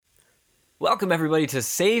Welcome, everybody, to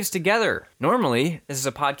Saves Together. Normally, this is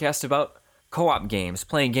a podcast about co-op games,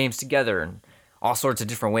 playing games together in all sorts of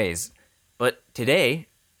different ways. But today,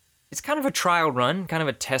 it's kind of a trial run, kind of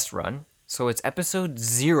a test run. So it's episode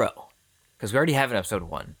 0, because we already have an episode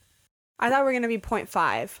 1. I thought we were going to be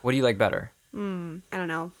 0.5. What do you like better? I don't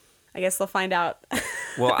know. I guess they'll find out.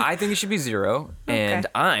 Well, I think it should be 0, and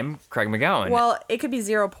Okay. I'm Craig McGowan. Well, it could be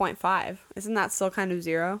 0.5. Isn't that still kind of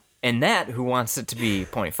 0? And that, who wants it to be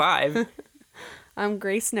 0.5, I'm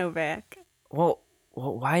Grace Novak. well,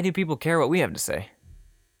 why do people care what we have to say?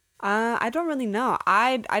 I don't really know.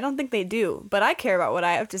 I don't think they do, but I care about what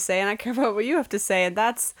I have to say, and I care about what you have to say, and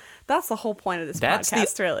that's the whole point of this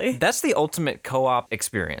podcast, really. That's the ultimate co-op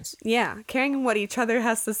experience. Yeah, caring what each other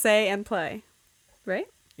has to say and play, right?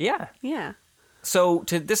 Yeah. Yeah. So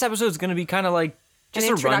this episode is going to be kind of like just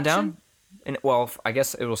An a rundown. introduction? And well, I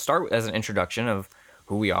guess it will start as an introduction of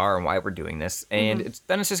who we are and why we're doing this, and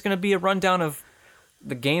then it's just going to be a rundown of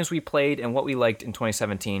the games we played and what we liked in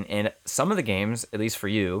 2017. And some of the games, at least for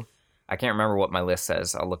you, I can't remember what my list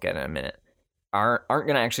says. I'll look at it in a minute. Aren't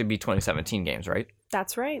going to actually be 2017 games, right?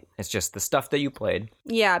 That's right. It's just the stuff that you played.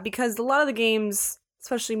 Yeah, because a lot of the games,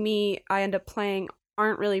 especially me, I end up playing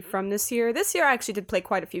aren't really from this year. This year I actually did play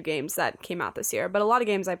quite a few games that came out this year, but a lot of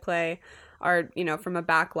games I play are, from a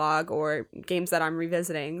backlog or games that I'm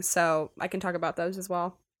revisiting, so I can talk about those as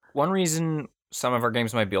well. One reason some of our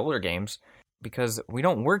games might be older games, because we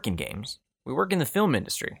don't work in games. We work in the film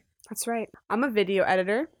industry. That's right. I'm a video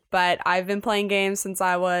editor, but I've been playing games since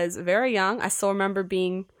I was very young. I still remember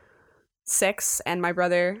being 6, and my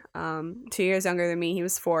brother, 2 years younger than me, he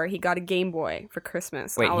was 4. He got a Game Boy for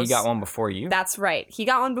Christmas. Wait, he got one before you? That's right. He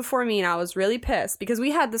got one before me, and I was really pissed because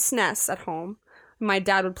we had the SNES at home. My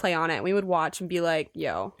dad would play on it. We would watch and be like,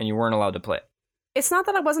 yo. And you weren't allowed to play it. It's not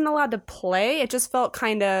that I wasn't allowed to play. It just felt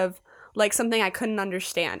kind of like something I couldn't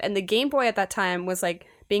understand. And the Game Boy at that time was like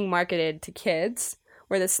being marketed to kids,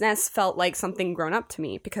 where the SNES felt like something grown up to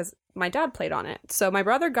me because my dad played on it. So my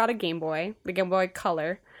brother got a Game Boy, the Game Boy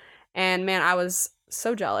Color. And man, I was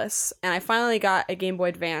so jealous. And I finally got a Game Boy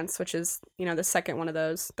Advance, which is, the second one of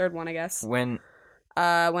those, third one, I guess. When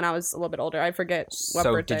I was a little bit older. I forget what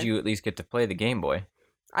birthday. So did you at least get to play the Game Boy?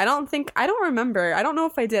 I don't remember. I don't know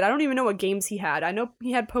if I did. I don't even know what games he had. I know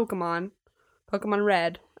he had Pokemon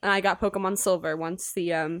Red, and I got Pokemon Silver once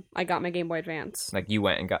I got my Game Boy Advance. Like you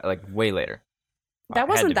went and got way later. That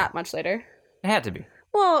wasn't that much later. It had to be.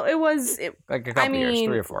 Well, it was. Like a couple years,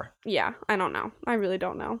 3 or 4. Yeah, I don't know. I really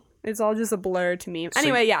don't know. It's all just a blur to me.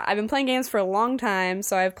 Anyway, yeah, I've been playing games for a long time,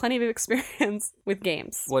 so I have plenty of experience with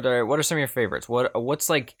games. What are some of your favorites? What's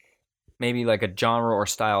like maybe like a genre or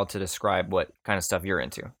style to describe what kind of stuff you're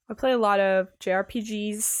into? I play a lot of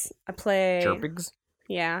JRPGs. I play JRPGs?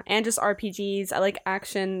 Yeah, and just RPGs. I like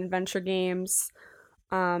action adventure games.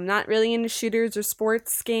 Not really into shooters or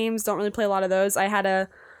sports games. Don't really play a lot of those. I had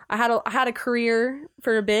a career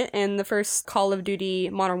for a bit in the first Call of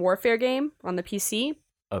Duty Modern Warfare game on the PC.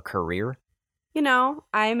 A career?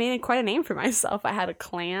 I made quite a name for myself. I had a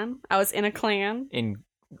clan. I was in a clan. In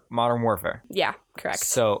Modern Warfare? Yeah, correct.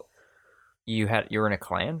 So you were in a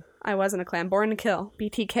clan? I was in a clan. Born to Kill.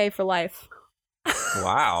 BTK for life.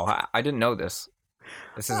 Wow, I didn't know this.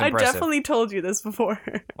 This is impressive. I definitely told you this before.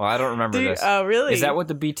 Well, I don't remember this. Oh, really? Is that what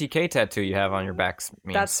the BTK tattoo you have on your back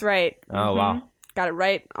means? That's right. Oh, wow. Got it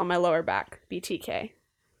right on my lower back. BTK.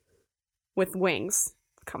 With wings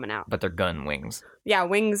coming out. But they're gun wings. Yeah,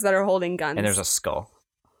 wings that are holding guns. And there's a skull.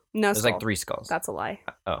 No There's skull. like 3 skulls. That's a lie.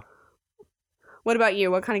 Oh. What about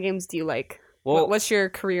you? What kind of games do you like? Well, What's your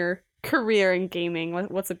career in gaming?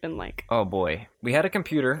 What's it been like? Oh boy. We had a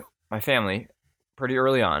computer, my family, pretty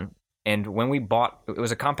early on. And when we bought, it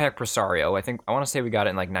was a Compaq Presario. I want to say we got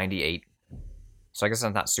it in like 98. So I guess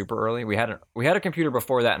that's not super early. We had a computer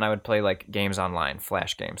before that, and I would play like games online,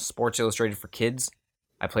 Flash games. Sports Illustrated for kids.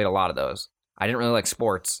 I played a lot of those. I didn't really like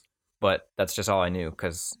sports, but that's just all I knew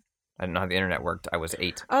because I didn't know how the internet worked. I was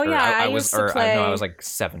 8. Oh yeah, I used to play. I was like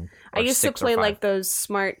 7. I used to play like those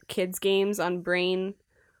smart kids games on Brain.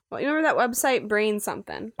 Well, you remember that website, Brain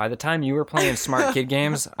something? By the time you were playing smart kid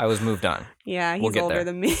games, I was moved on. Yeah, he's older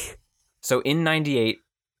than me. So in 98,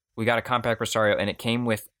 we got a Compaq Presario, and it came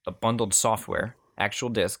with a bundled software, actual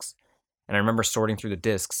discs. And I remember sorting through the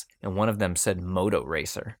discs, and one of them said Moto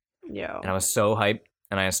Racer. Yo. And I was so hyped,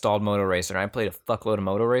 and I installed Moto Racer, and I played a fuckload of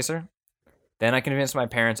Moto Racer. Then I convinced my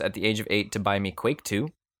parents at the age of 8 to buy me Quake 2,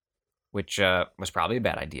 which was probably a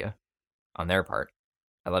bad idea on their part.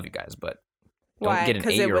 I love you guys, but don't get an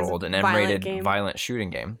 8-year-old an M-rated violent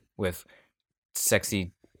shooting game with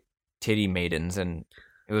sexy titty maidens. And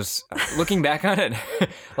it was, looking back on it,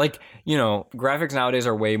 like, graphics nowadays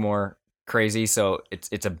are way more crazy, so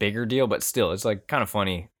it's a bigger deal, but still, it's like kind of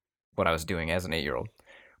funny what I was doing as an 8-year-old.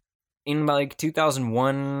 In like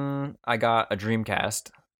 2001, I got a Dreamcast,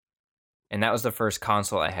 and that was the first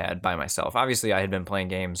console I had by myself. Obviously, I had been playing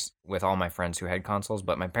games with all my friends who had consoles,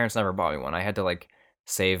 but my parents never bought me one. I had to like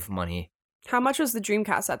save money, How much was the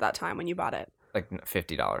Dreamcast at that time when you bought it? like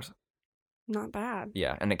 $50. Not bad.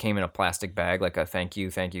 Yeah, and it came in a plastic bag, like a thank you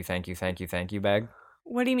bag.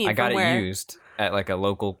 What do you mean? I got from it where? used at like a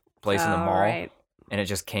local place in the Oh, mall, right. and it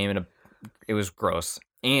just came in it was gross.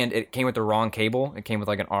 And it came with the wrong cable. It came with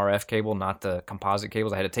like an RF cable, not the composite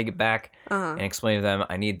cables. I had to take it back Uh-huh. and explain to them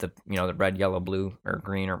I need the the red, yellow, blue, or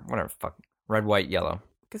green, or whatever fuck. Red, white, yellow.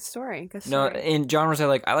 Good story. Good No, story. in genres I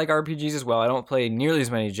like RPGs as well. I don't play nearly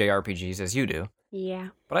as many JRPGs as you do, Yeah.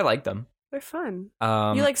 but I like them. They're fun. You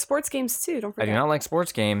You like sports games too, don't I forget. do not like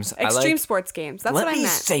sports games. Extreme sports games. That's Let what I me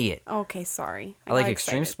meant. say it. Okay, sorry. I like got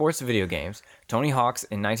extreme excited. sports video games. Tony Hawk's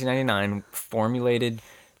in 1999 formulated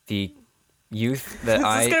the youth that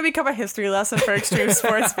This is gonna become a history lesson for extreme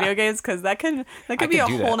sports video games because that could be could a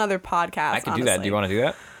do that. whole nother podcast. I could do that. Do you want to do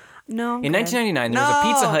that? No. In 1999, there was a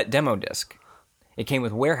Pizza Hut demo disc. It came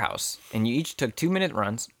with Warehouse, and you each took 2-minute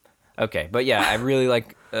runs. Okay, but yeah, I really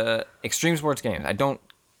like extreme sports games. I don't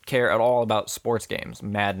care at all about sports games,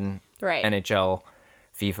 Madden, Right. NHL,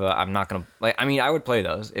 FIFA. I'm not gonna like. I mean, I would play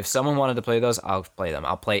those if someone wanted to play those. I'll play them.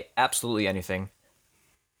 I'll play absolutely anything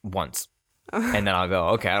once, and then I'll go.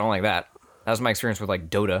 Okay, I don't like that. That was my experience with like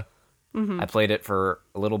Dota. I played it for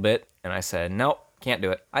a little bit, and I said nope. Can't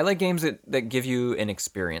do it. I like games that give you an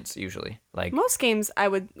experience usually. Like Most games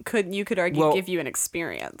you could argue Well, give you an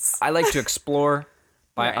experience. I like to explore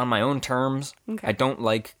Right. on my own terms. Okay. I don't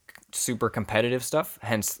like super competitive stuff,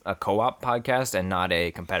 hence a co-op podcast and not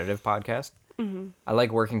a competitive podcast. Mm-hmm. I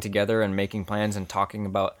like working together and making plans and talking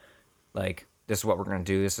about like this is what we're going to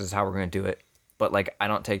do, this is how we're going to do it. But like I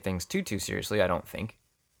don't take things too seriously, I don't think.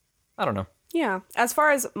 I don't know. Yeah. As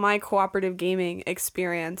far as my cooperative gaming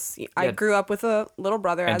experience, I Yeah. grew up with a little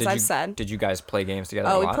brother, And as I've said. Did you guys play games together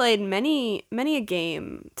a Oh, we lot? played many a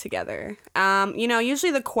game together.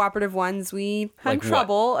 Usually the cooperative ones we had Like what?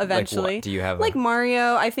 trouble Like what? eventually. Do you have like a-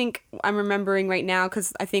 Mario? I think I'm remembering right now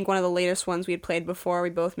because I think one of the latest ones we had played before we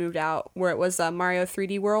both moved out, where it was Mario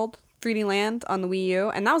 3D World, 3D Land on the Wii U,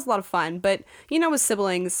 and that was a lot of fun. But with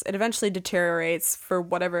siblings, it eventually deteriorates for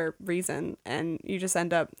whatever reason, and you just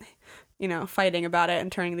end up fighting about it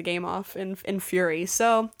and turning the game off in fury.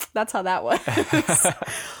 So that's how that was.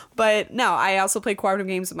 But no, I also played cooperative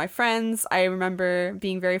games with my friends. I remember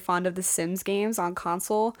being very fond of the Sims games on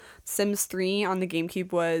console. Sims 3 on the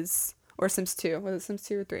GameCube or Sims 2. Was it Sims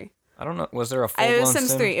 2 or 3? I don't know. Was there a It full-blown was Sims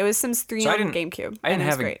Sim? 3. It was Sims 3 So I on didn't- GameCube. I didn't and it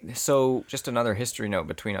was have great. So just another history note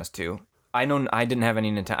between us two. I know I didn't have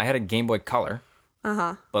any Nintendo. I had a Game Boy Color.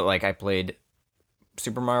 But like I played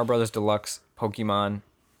Super Mario Brothers Deluxe, Pokemon,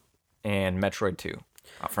 and Metroid 2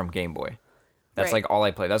 from Game Boy. That's Right. like all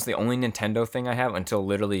I played. That's the only Nintendo thing I have until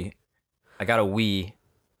literally I got a Wii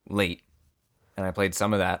late, and I played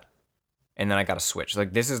some of that, and then I got a Switch.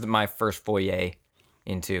 Like this is my first foyer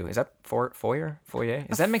into. Is that foyer?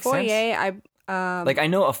 Does that make sense? Foyer, Like I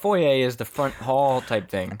know a foyer is the front hall type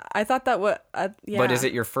thing, I thought that yeah. but is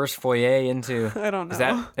it your first foyer into? I don't know. Is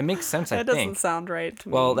that it makes sense? I That think. doesn't sound right to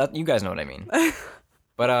me. Well, that you guys know what I mean.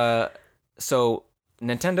 But so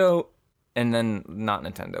Nintendo, and then not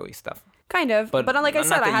Nintendo-y stuff. Kind of, But but like I not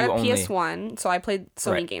said, I that had you a only- PS1, so I played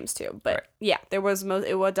Sony Right. games too. But Right. yeah, it was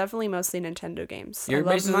definitely mostly Nintendo games. You're I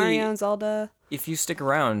love basically- Mario and Zelda, If you stick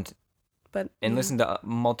around but and yeah. listen to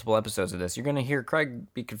multiple episodes of this, you're gonna hear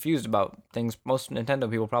Craig be confused about things most Nintendo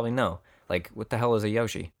people probably know. Like, what the hell is a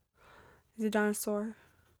Yoshi? He's a dinosaur.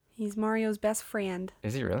 He's Mario's best friend.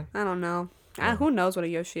 Is he really? I don't know. Who knows what a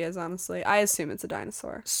Yoshi is? Honestly, I assume it's a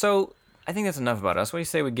dinosaur. So I think that's enough about us. What do you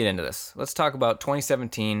say we get into this? Let's talk about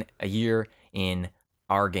 2017, a year in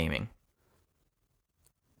our gaming.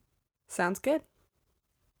 Sounds good.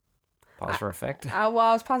 Pause for effect. Well,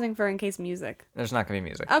 I was pausing for in case music. There's not gonna be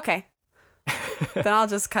music. Okay, then I'll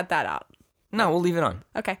just cut that out. No, we'll leave it on.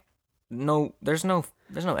 Okay. No, there's no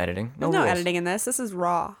editing. There's no rules. editing in this. This is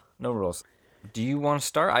raw. No rules. Do you want to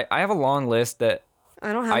start? I have a long list that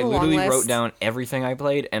I don't have I a long literally list. wrote down everything I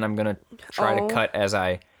played, and I'm gonna try Oh. to cut as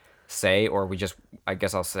I say, or I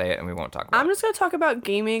guess I'll say it and we won't talk about I'm it. just gonna talk about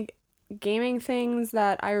gaming things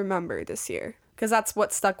that I remember this year because that's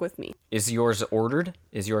what stuck with me. Is yours ordered?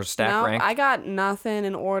 Is yours stack No, ranked? I got nothing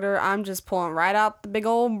in order. I'm just pulling right out the big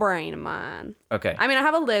old brain of mine. Okay. I mean, I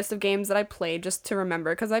have a list of games that I played just to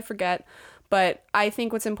remember because I forget. But I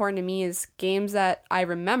think what's important to me is games that I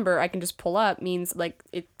remember I can just pull up means like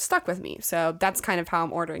it stuck with me. So that's kind of how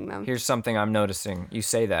I'm ordering them. Here's something I'm noticing. You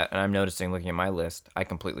say that, and I'm noticing looking at my list, I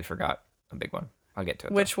completely forgot a big one. I'll get to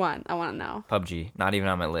it. Which one? I want to know. PUBG, not even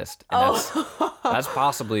on my list. And that's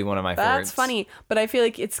possibly one of my favorites. That's funny, but I feel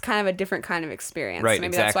like it's kind of a different kind of experience. Right, Maybe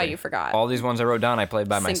exactly. that's why you forgot. All these ones I wrote down, I played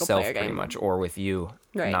by Single myself player pretty game. much, or with you.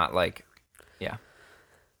 Right. Not like, yeah.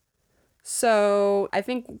 So I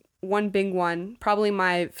think one big one, probably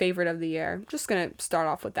my favorite of the year, just going to start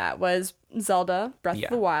off with that, was Zelda Breath of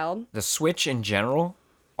the Wild. The Switch in general,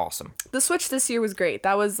 awesome. The Switch this year was great.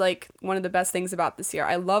 That was like one of the best things about this year.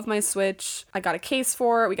 I love my Switch. I got a case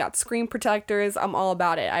for it. We got screen protectors. I'm all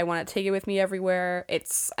about it. I want to take it with me everywhere.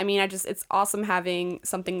 It's awesome having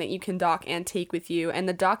something that you can dock and take with you. And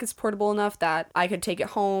the dock is portable enough that I could take it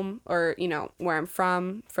home or, where I'm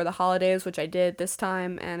from for the holidays, which I did this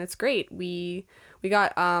time. And it's great. We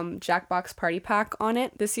got Jackbox Party Pack on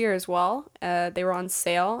it this year as well. They were on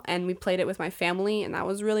sale, and we played it with my family, and that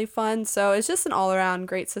was really fun. So it's just an all-around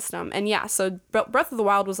great system. And yeah, so Breath of the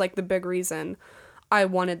Wild was like the big reason I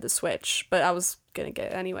wanted the Switch, but I was gonna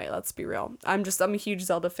get it anyway, let's be real. I'm a huge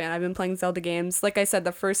Zelda fan. I've been playing Zelda games. Like I said,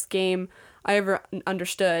 the first game I ever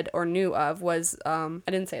understood or knew of was, I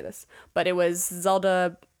didn't say this, but it was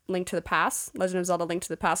Zelda Link to the Past, Legend of Zelda Link to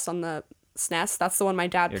the Past on the SNES. That's the one my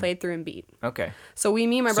dad played through and beat. Okay. So me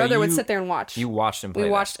and my brother would sit there and watch. You watched him play.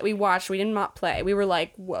 We watched. We did not play. We were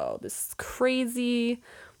like, "Whoa, this is crazy."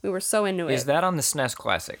 We were so into it. Is that on the SNES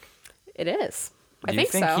Classic? It is. Do you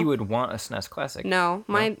think he would want a SNES Classic? No,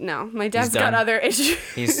 my dad's got other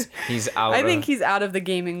issues. He's out. I think he's out of the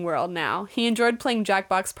gaming world now. He enjoyed playing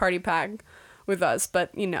Jackbox Party Pack with us,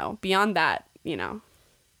 but beyond that,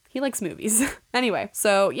 he likes movies. Anyway,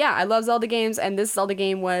 so yeah, I love Zelda games, and this Zelda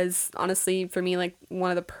game was honestly for me like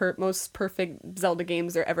one of the most perfect Zelda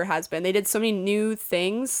games there ever has been. They did so many new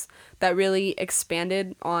things that really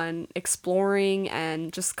expanded on exploring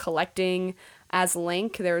and just collecting as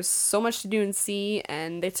Link. There was so much to do and see,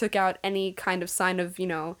 and they took out any kind of sign of,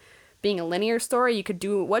 being a linear story. You could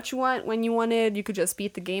do what you want when you wanted. You could just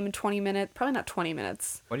beat the game in 20 minutes. Probably not 20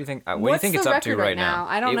 minutes. What do you think? What do you think it's up to right now?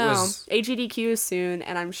 I don't know. AGDQ is soon,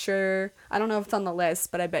 and I'm sure, I don't know if it's on the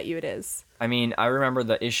list, but I bet you it is. I mean, I remember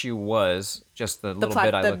the issue was just the little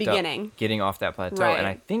bit I looked beginning. Up, getting off that plateau, Right. And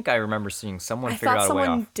I think I remember seeing someone figure out a way off. I thought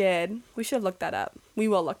someone did. We should look that up. We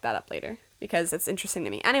will look that up later, because it's interesting to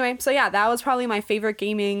me. Anyway, so yeah, that was probably my favorite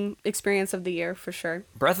gaming experience of the year, for sure.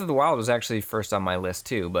 Breath of the Wild was actually first on my list,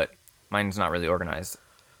 too, but mine's not really organized.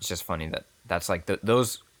 It's just funny that's like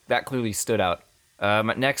that clearly stood out.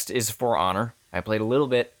 Next is For Honor. I played a little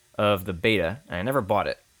bit of the beta, and I never bought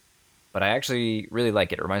it, but I actually really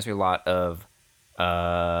like it. It reminds me a lot of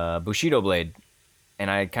Bushido Blade,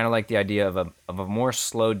 and I kind of like the idea of a more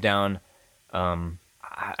slowed down,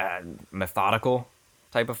 methodical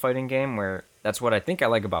type of fighting game, where that's what I think I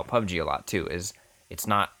like about PUBG a lot too, is it's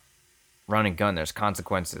not run and gun. There's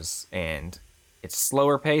consequences, and it's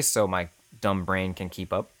slower pace, so my dumb brain can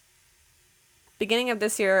keep up. Beginning of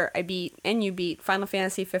this year, you beat Final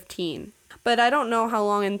Fantasy 15. But I don't know how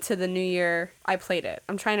long into the new year I played it.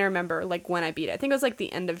 I'm trying to remember like when I beat it. I think it was like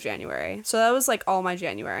the end of January. So that was like all my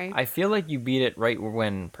January. I feel like you beat it right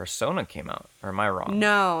when Persona came out. Or am I wrong?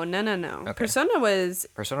 No. Okay. Persona was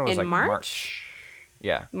in like March.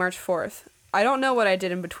 Yeah. March 4th. I don't know what I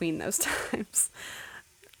did in between those times.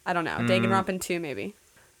 I don't know. Danganronpa 2 maybe.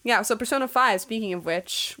 Yeah, so Persona 5, speaking of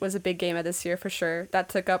which, was a big game of this year for sure. That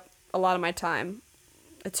took up a lot of my time.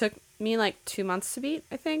 It took me like 2 months to beat,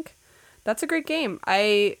 I think. That's a great game.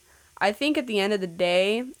 I think at the end of the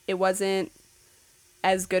day, it wasn't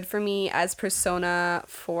as good for me as Persona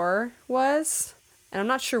 4 was. And I'm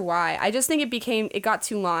not sure why. I just think it got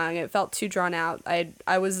too long. It felt too drawn out.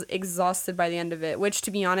 I was exhausted by the end of it, which to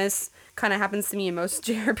be honest, kind of happens to me in most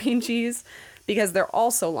JRPGs. Because they're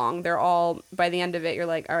all so long. They're all, by the end of it, you're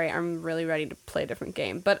like, all right, I'm really ready to play a different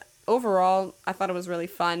game. But overall, I thought it was really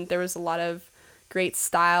fun. There was a lot of great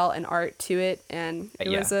style and art to it, and it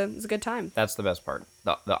was a good time. That's the best part.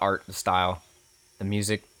 The art, the style, the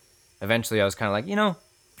music. Eventually, I was kind of like,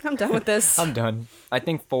 I'm done with this. I'm done. I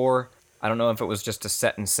think 4, I don't know if it was just a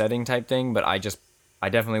set and setting type thing, but I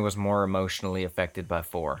definitely was more emotionally affected by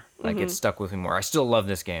 4. Like, it stuck with me more. I still love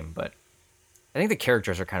this game, but I think the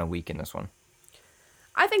characters are kind of weak in this one.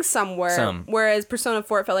 I think some were. Whereas Persona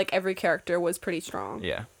 4, it felt like every character was pretty strong.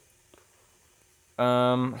 Yeah.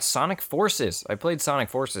 Sonic Forces. I played Sonic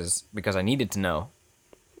Forces because I needed to know.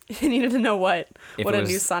 You needed to know what? What a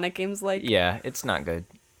new Sonic game's like? Yeah, it's not good.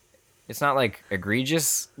 It's not like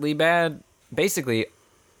egregiously bad. Basically,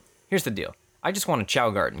 here's the deal. I just want a Chow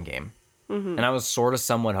Garden game. Mm-hmm. And I was sort of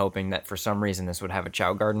somewhat hoping that for some reason this would have a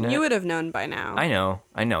Chow Garden in it. You would have known by now.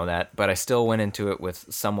 I know that, but I still went into it with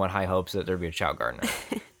somewhat high hopes that there'd be a Chow Garden in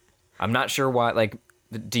it. I'm not sure why, like,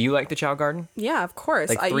 Do you like the Chow Garden? Yeah, of course.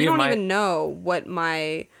 Like, You don't even know what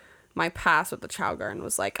my past with the Chow Garden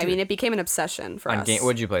was like. I mean, it became an obsession for us.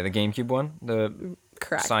 What did you play? The GameCube one? The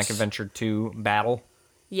Correct. Sonic Adventure 2 Battle?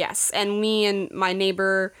 Yes, and me and my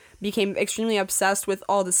neighbor became extremely obsessed with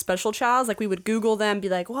all the special chows. Like, we would Google them, be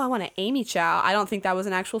like, well, I want an Amy Chow. I don't think that was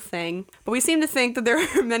an actual thing. But we seem to think that there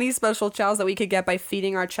are many special chows that we could get by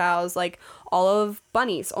feeding our chows, like, all of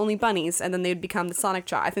bunnies, only bunnies, and then they would become the Sonic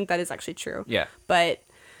Chow. I think that is actually true. Yeah. But,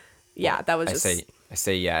 yeah, that was just... I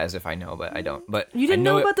say yeah as if I know, but I don't. But You didn't I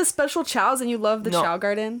know it, about the special chows and you love the Chow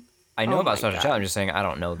Garden? I know Oh about my Special God. Chow. I'm just saying I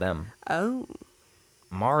don't know them. Oh,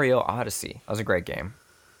 Mario Odyssey. That was a great game.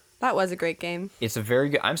 that was a great game. It's a very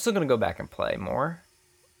good... I'm still going to go back and play more.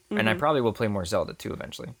 And Mm-hmm. I probably will play more Zelda, too,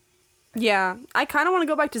 eventually. Yeah, I kind of want to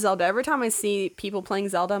go back to Zelda. Every time I see people playing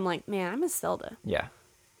Zelda, I'm like, man, I miss Zelda. Yeah.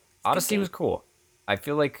 Odyssey game. was cool. I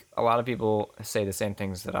feel like a lot of people say the same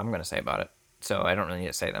things that I'm going to say about it. So I don't really need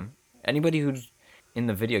to say them. Anybody who's in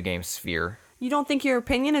the video game sphere... You don't think your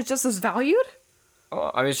opinion is just as valued?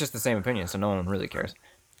 Oh, I mean, it's just the same opinion, so no one really cares.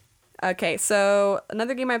 Okay, so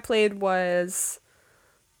another game I played was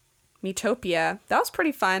Miitopia. That was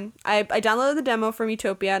pretty fun. I downloaded the demo for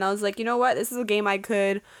Miitopia, and I was like, you know what? This is a game I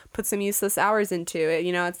could put some useless hours into.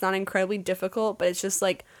 It's not incredibly difficult, but it's just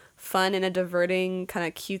like fun in a diverting, kind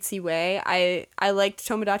of cutesy way. I liked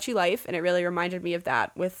Tomodachi Life, and it really reminded me of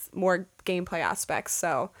that with more gameplay aspects.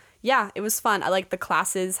 So yeah, it was fun. I liked the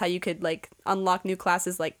classes, how you could like unlock new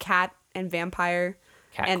classes like cat and vampire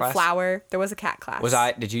Cat and class? flower. There was a cat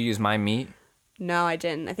class. Did you use my me? No, I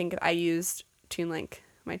didn't. I think I used Toon Link,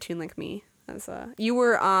 my Toon Link me. You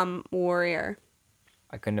were warrior.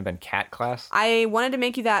 I couldn't have been cat class? I wanted to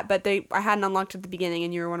make you that, but I hadn't unlocked at the beginning,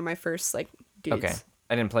 and you were one of my first like dudes. Okay.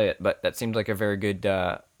 I didn't play it, but that seemed like a very good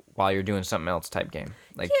while you're doing something else type game.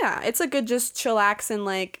 Like Yeah, it's a good just chillax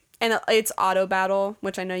and it's auto battle,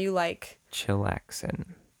 which I know you like. chillaxin.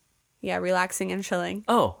 Yeah, relaxing and chilling.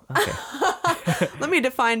 Oh, okay. Let me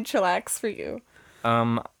define chillax for you.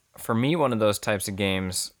 For me, one of those types of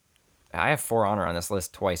games, I have For Honor on this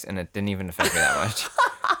list twice, and it didn't even affect me that much.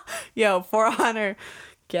 Yo, For Honor,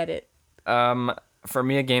 get it. For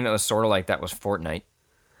me, a game that was sort of like that was Fortnite.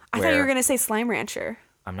 I thought you where- were gonna say Slime Rancher.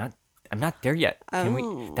 I'm not there yet. Can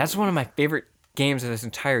we? That's one of my favorite games of this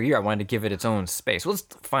entire year. I wanted to give it its own space. Well, it's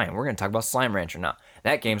fine. We're gonna talk about Slime Rancher now.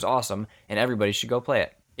 That game's awesome, and everybody should go play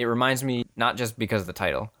it. It reminds me, not just because of the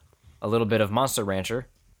title, a little bit of Monster Rancher,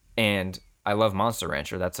 and I love Monster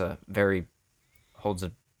Rancher. That's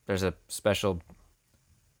there's a special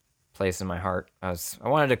place in my heart. I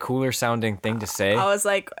wanted a cooler sounding thing to say. I was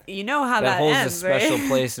like, you know how that holds ends, a special right?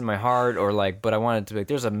 place in my heart, or like, but I wanted to be like,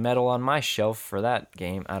 there's a medal on my shelf for that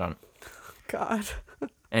game. I don't. God.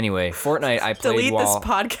 Anyway, Fortnite I played Delete while this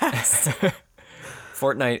podcast.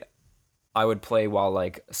 Fortnite I would play while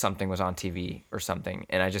like something was on TV or something,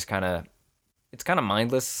 and I just it's kind of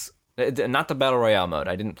mindless. Not the battle royale mode.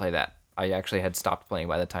 I didn't play that. I actually had stopped playing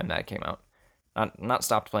by the time that came out. Not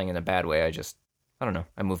stopped playing in a bad way. I don't know.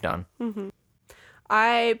 I moved on.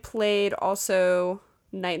 I played also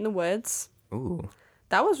Night in the Woods. Ooh.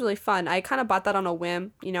 That was really fun. I kind of bought that on a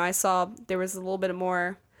whim. I saw there was a little bit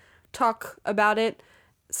more talk about it,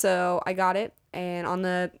 so I got it. And on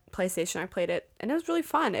the PlayStation, I played it, and it was really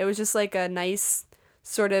fun. It was just like a nice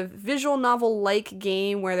sort of visual novel-like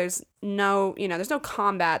game where there's no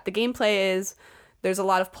combat. The gameplay is there's a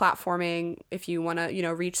lot of platforming if you want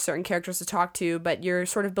to, reach certain characters to talk to, but you're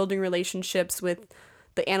sort of building relationships with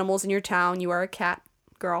the animals in your town. You are a cat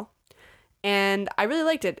girl. And I really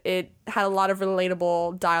liked it. It had a lot of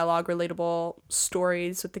relatable dialogue, relatable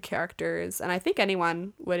stories with the characters, and I think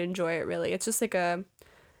anyone would enjoy it, really. It's just like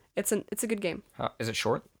it's a good game. Is it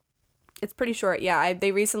short? It's pretty short. Yeah,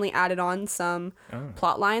 they recently added on some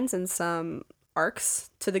plot lines and some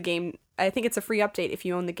arcs to the game. I think it's a free update if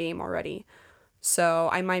you own the game already. So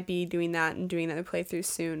I might be doing that and doing another playthrough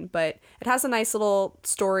soon. But it has a nice little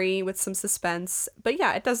story with some suspense. But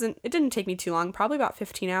yeah, it didn't take me too long. Probably about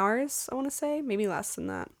 15 hours, I want to say. Maybe less than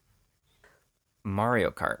that.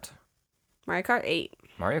 Mario Kart. Mario Kart 8.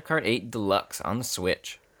 Mario Kart 8 Deluxe on the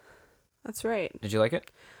Switch. That's right. Did you like it?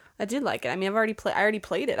 I did like it. I mean, I already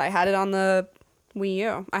played it. I had it on the Wii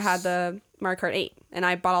U. I had the Mario Kart 8, and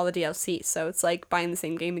I bought all the DLC, so it's like buying the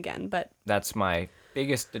same game again. But That's my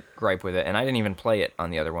biggest gripe with it, and I didn't even play it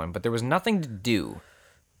on the other one, but there was nothing to do.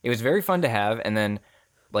 It was very fun to have, and then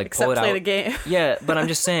like except pull it play out. the game. Yeah, but I'm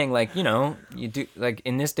just saying, like, you do, like,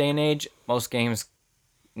 in this day and age, most games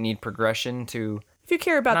need progression to... If you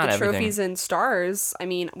care about Not the everything. trophies and stars, I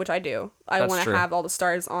mean, which I do, I That's want to true. have all the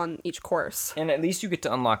stars on each course. And at least you get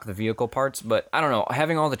to unlock the vehicle parts, but I don't know,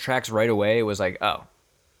 having all the tracks right away was like, oh,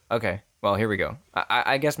 okay. Well, here we go.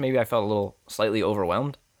 I guess maybe I felt a little slightly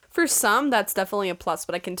overwhelmed. For some, that's definitely a plus,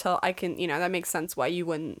 but that makes sense why you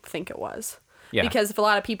wouldn't think it was. Yeah. Because if a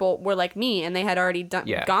lot of people were like me and they had already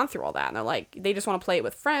gone through all that, and they're like, they just want to play it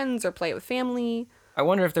with friends or play it with family. I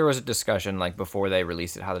wonder if there was a discussion like before they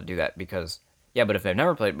released it how to do that, because yeah, but if they've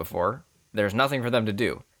never played it before, there's nothing for them to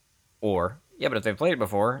do. Or yeah, but if they've played it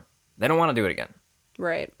before, they don't want to do it again.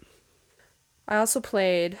 Right. I also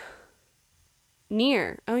played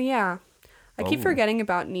Nier. Oh yeah. I keep forgetting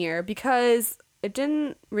about Nier because it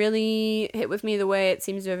didn't really hit with me the way it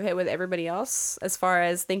seems to have hit with everybody else, as far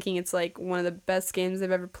as thinking it's like one of the best games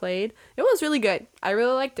they've ever played. It was really good. I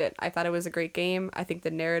really liked it. I thought it was a great game. I think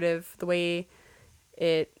the narrative, the way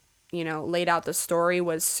it, laid out the story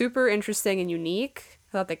was super interesting and unique.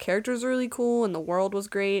 I thought the characters were really cool and the world was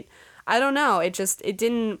great. I don't know. It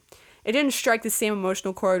didn't strike the same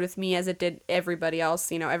emotional chord with me as it did everybody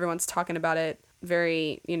else. Everyone's talking about it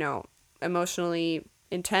very, emotionally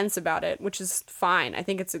intense about it, which is fine. I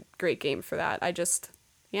think it's a great game for that.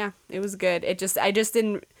 It was good. It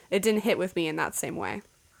didn't hit with me in that same way.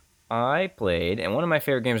 I played, and one of my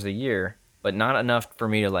favorite games of the year, but not enough for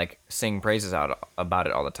me to like sing praises out about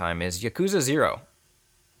it all the time, is Yakuza 0.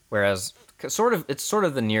 Whereas it's sort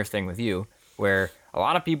of the Nier thing with you, where a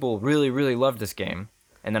lot of people really, really loved this game,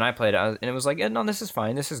 and then I played it, and it was like, no, this is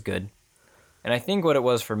fine, this is good. And I think what it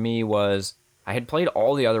was for me was I had played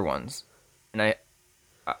all the other ones, and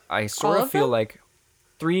I sort of feel like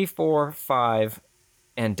 3, 4, 5,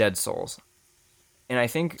 and Dead Souls. And I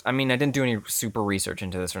didn't do any super research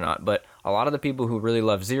into this or not, but a lot of the people who really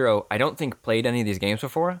love Zero, I don't think played any of these games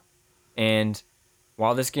before. And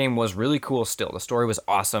while this game was really cool still, the story was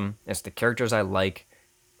awesome, it's the characters I like,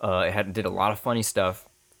 did a lot of funny stuff.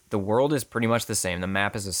 The world is pretty much the same, the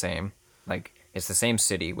map is the same, like it's the same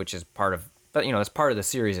city, which is part of the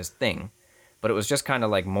series' thing. But it was just kind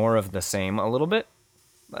of like more of the same a little bit.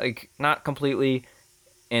 Like, not completely,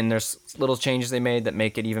 and there's little changes they made that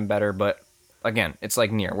make it even better, but again, it's like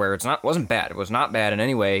Nier, where it wasn't bad. It was not bad in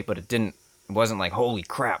any way, but it wasn't like, holy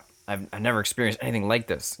crap, I've never experienced anything like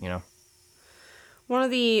this, One of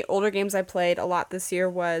the older games I played a lot this year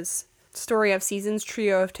was Story of Seasons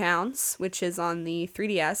Trio of Towns, which is on the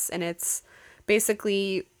 3DS, and it's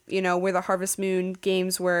basically, where the Harvest Moon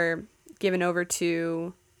games were given over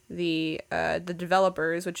to the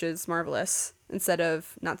developers, which is Marvelous, instead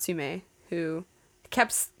of Natsume, who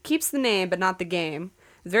keeps the name but not the game.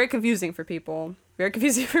 It's very confusing for people, very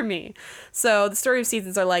confusing for me. So the Story of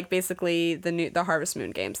Seasons are like basically the Harvest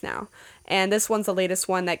Moon games now, and this one's the latest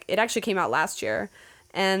one that it actually came out last year.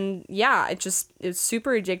 And yeah, it's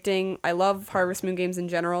super addicting. I love Harvest Moon games in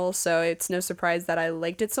general, so it's no surprise that I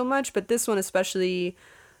liked it so much, but this one especially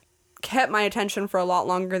kept my attention for a lot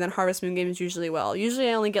longer than Harvest Moon games usually will. Usually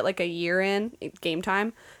I only get like a year in game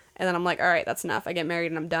time, and then I'm like, all right, that's enough. I get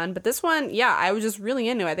married and I'm done. But this one, yeah, I was just really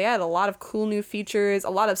into it. They had a lot of cool new features, a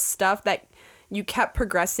lot of stuff that you kept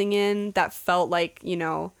progressing in that felt like,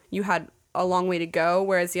 you had a long way to go,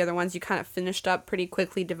 whereas the other ones you kind of finished up pretty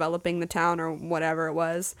quickly developing the town or whatever it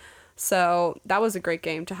was. So that was a great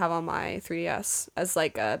game to have on my 3DS as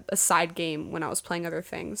like a side game when I was playing other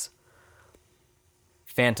things.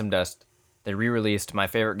 Phantom Dust. They re-released my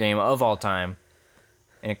favorite game of all time,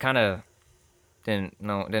 and it kind of didn't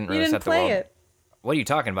really set the world. Play it. What are you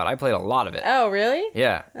talking about? I played a lot of it. Oh, really?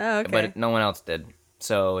 Yeah. Oh, okay. But no one else did,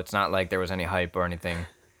 so it's not like there was any hype or anything.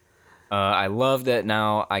 I love that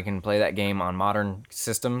now I can play that game on modern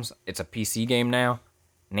systems. It's a PC game now.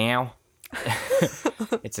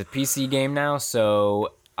 It's a PC game now,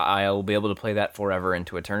 so I'll be able to play that forever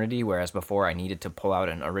into eternity, whereas before I needed to pull out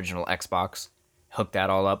an original Xbox, hook that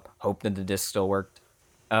all up, hope that the disc still worked.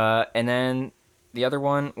 And then the other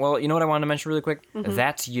one, well, you know what I wanted to mention really quick? Mm-hmm.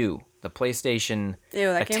 That's You, the PlayStation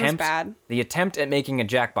game was bad. The attempt at making a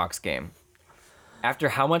Jackbox game. After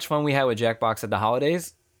how much fun we had with Jackbox at the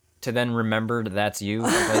holidays, to then remember That's You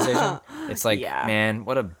on PlayStation, it's like, man,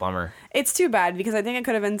 what a bummer. It's too bad because I think it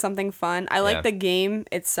could have been something fun. I like the game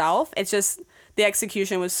itself. It's just the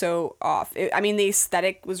execution was so off. The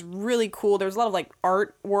aesthetic was really cool. There was a lot of like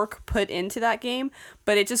artwork put into that game,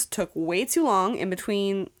 but it just took way too long in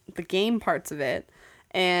between the game parts of it.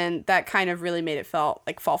 And that kind of really made it fall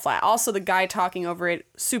flat. Also, the guy talking over it,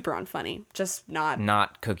 super unfunny. Just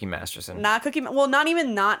not Cookie Masterson. Not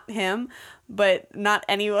him, but not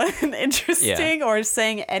anyone interesting or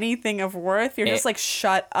saying anything of worth. You're just like,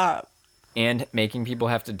 shut up. And making people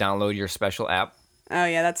have to download your special app. Oh,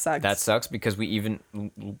 yeah, that sucks. That sucks because we even,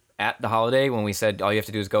 at the holiday, when we said all you have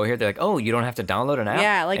to do is go here, they're like, oh, you don't have to download an app?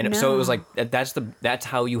 Yeah, like, and no. So it was like, that's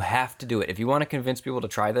how you have to do it. If you want to convince people to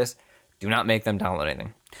try this, do not make them download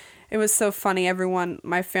anything. It was so funny. Everyone,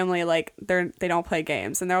 my family, like they don't play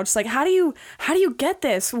games, and they're all just like, how do you get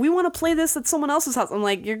this? We want to play this at someone else's house. I'm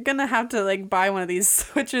like, you're gonna have to like buy one of these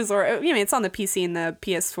Switches, or it's on the PC and the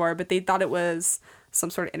PS4, but they thought it was some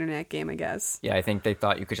sort of internet game, I guess. Yeah, I think they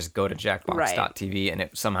thought you could just go to jackbox.tv and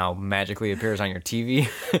it somehow magically appears on your TV.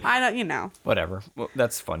 I don't, Whatever. Well,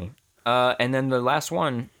 that's funny. And then the last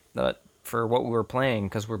one for what we were playing,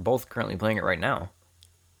 because we're both currently playing it right now,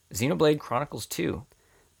 Xenoblade Chronicles 2.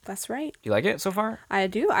 That's right. Do you like it so far? I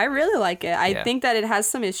do. I really like it. I think that it has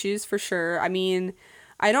some issues for sure. I mean,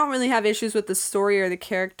 I don't really have issues with the story or the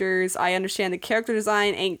characters. I understand the character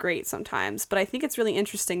design ain't great sometimes, but I think it's really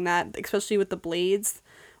interesting that, especially with the blades,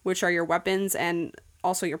 which are your weapons and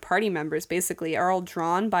also your party members, basically, are all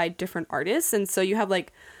drawn by different artists. And so you have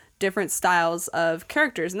like different styles of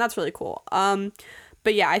characters, and that's really cool.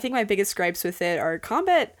 But yeah, I think my biggest gripes with it are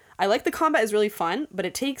combat. I like the combat is really fun, but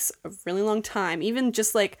it takes a really long time. Even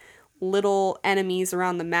just like little enemies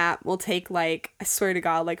around the map will take like, I swear to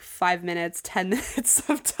God, like 5 minutes, 10 minutes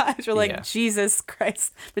sometimes. You're like, Jesus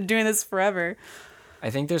Christ, been doing this forever.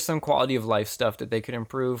 I think there's some quality of life stuff that they could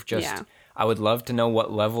improve. I would love to know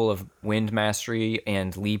what level of wind mastery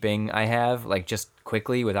and leaping I have, like just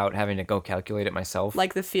quickly without having to go calculate it myself.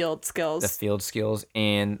 Like the field skills.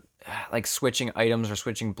 And like switching items or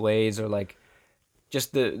switching blades or like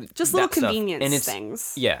just little convenience and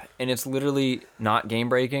things. Yeah, and it's literally not game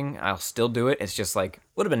breaking. I'll still do it. It's just like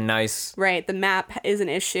would have been nice. Right, the map is an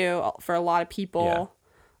issue for a lot of people.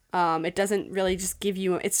 It doesn't really just give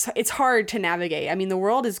you it's hard to navigate. I mean, the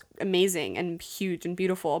world is amazing and huge and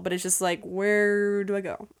beautiful, but it's just like, where do I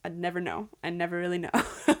go? I'd never know. I never really know.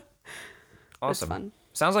 Awesome. Fun.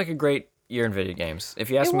 Sounds like a great year in video games. If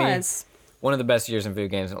you ask me, one of the best years in video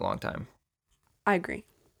games in a long time. I agree.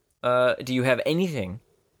 Do you have anything,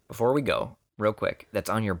 before we go, real quick, that's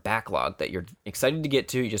on your backlog that you're excited to get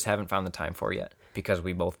to, you just haven't found the time for yet? Because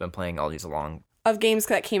we've both been playing all these long... Of games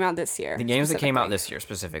that came out this year. The games that came out this year,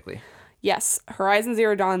 specifically. Yes. Horizon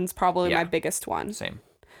Zero Dawn's probably my biggest one. Same.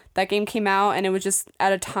 That game came out, and it was just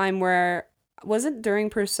at a time where... Was it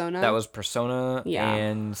during Persona? That was Persona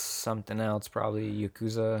and something else, probably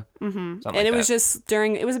Yakuza. Mm-hmm. And it was just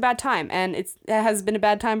during... It was a bad time, and it has been a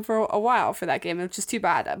bad time for a while for that game. It's just too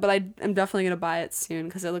bad. But I'm definitely going to buy it soon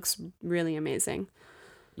because it looks really amazing.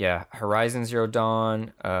 Yeah. Horizon Zero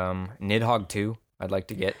Dawn, Nidhogg 2, I'd like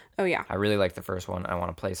to get. Oh, yeah. I really like the first one. I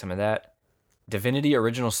want to play some of that. Divinity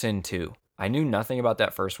Original Sin 2. I knew nothing about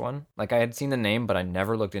that first one. Like, I had seen the name, but I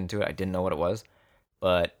never looked into it. I didn't know what it was.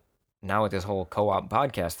 But... now with this whole co-op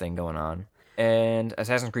podcast thing going on, and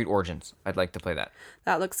Assassin's Creed Origins, I'd like to play that.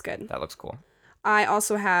 That looks good. That looks cool. I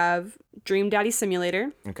also have Dream Daddy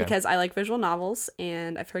Simulator because I like visual novels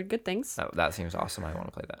and I've heard good things. That seems awesome. I want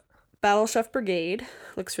to play that. Battle Chef Brigade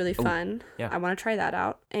looks really fun. Yeah. I want to try that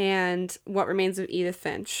out. And What Remains of Edith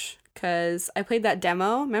Finch, because I played that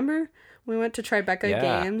demo. Remember? We went to Tribeca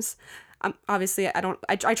Games. Obviously,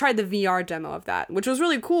 I tried the VR demo of that, which was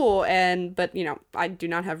really cool, but I do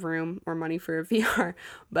not have room or money for VR,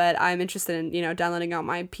 but I'm interested in, downloading out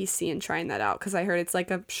my PC and trying that out, because I heard it's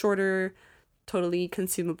like a shorter, totally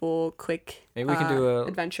consumable, quick maybe we can do a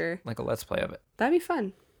adventure. Like a let's play of it. That'd be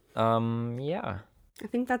fun. Yeah. I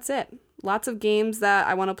think that's it. Lots of games that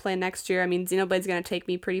I want to play next year. I mean, Xenoblade's going to take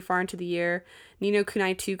me pretty far into the year. Ni no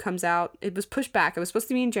Kunai 2 comes out. It was pushed back. It was supposed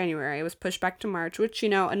to be in January. It was pushed back to March, which,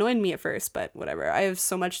 annoyed me at first, but whatever. I have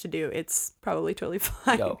so much to do. It's probably totally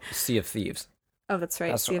fine. Yo, Sea of Thieves. Oh, that's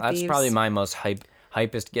right. That's probably my most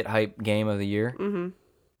hypest get hype game of the year. Mm-hmm.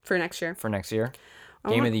 For next year.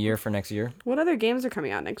 Game of the year for next year. What other games are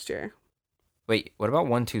coming out next year? Wait, what about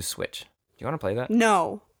 1-2 Switch? Do you want to play that?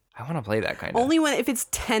 No. I want to play that kind of. Only if it's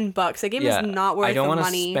 $10. That game is not worth the money. I don't want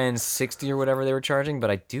to spend $60 or whatever they were charging,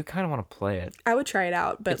 but I do kind of want to play it. I would try it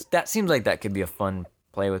out, but that seems like that could be a fun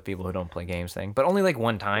play with people who don't play games thing, but only like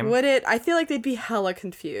one time. Would it? I feel like they'd be hella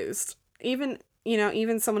confused. Even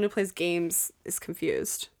someone who plays games is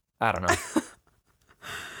confused. I don't know.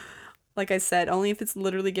 Like I said, only if it's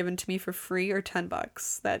literally given to me for free or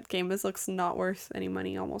 $10. That game looks not worth any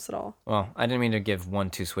money almost at all. Well, I didn't mean to give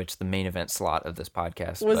 1-2 Switch the main event slot of this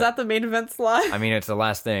podcast. Was that the main event slot? I mean, it's the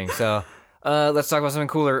last thing. So, let's talk about something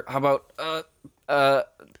cooler. How about I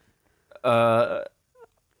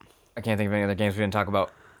can't think of any other games we didn't talk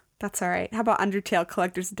about. That's all right. How about Undertale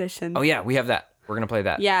Collector's Edition? Oh yeah, we have that. We're gonna play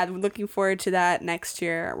that. Yeah, looking forward to that next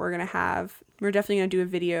year. We're definitely gonna do a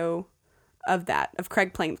video of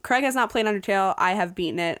Craig playing. Craig has not played Undertale. I have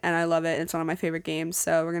beaten it and I love it. It's one of my favorite games,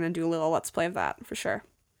 so we're gonna do a little let's play of that for sure.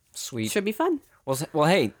 Sweet. Should be fun. Well,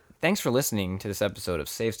 hey, thanks for listening to this episode of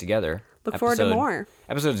Saves Together. Look forward to more.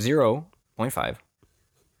 Episode 0.5.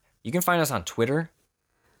 You can find us on Twitter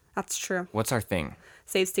That's true. What's our thing?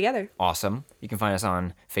 Saves together. Awesome. You can find us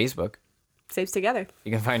on Facebook. Saves together.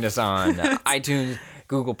 You can find us on iTunes,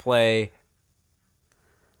 Google Play,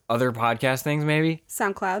 other podcast things maybe.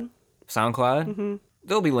 SoundCloud. SoundCloud.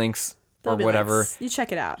 There'll be links There'll or be whatever. links. You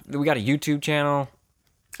check it out. We got a YouTube channel.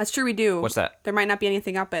 That's true, we do. What's that? There might not be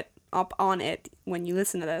anything up on it when you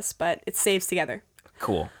listen to this, but it saves together.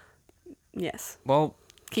 Cool. Yes. Well,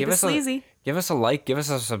 Keep it sleazy. Give us a like, give us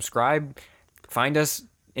a subscribe, find us,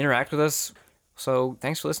 interact with us. So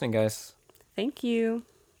thanks for listening, guys. Thank you.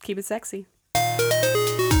 Keep it sexy.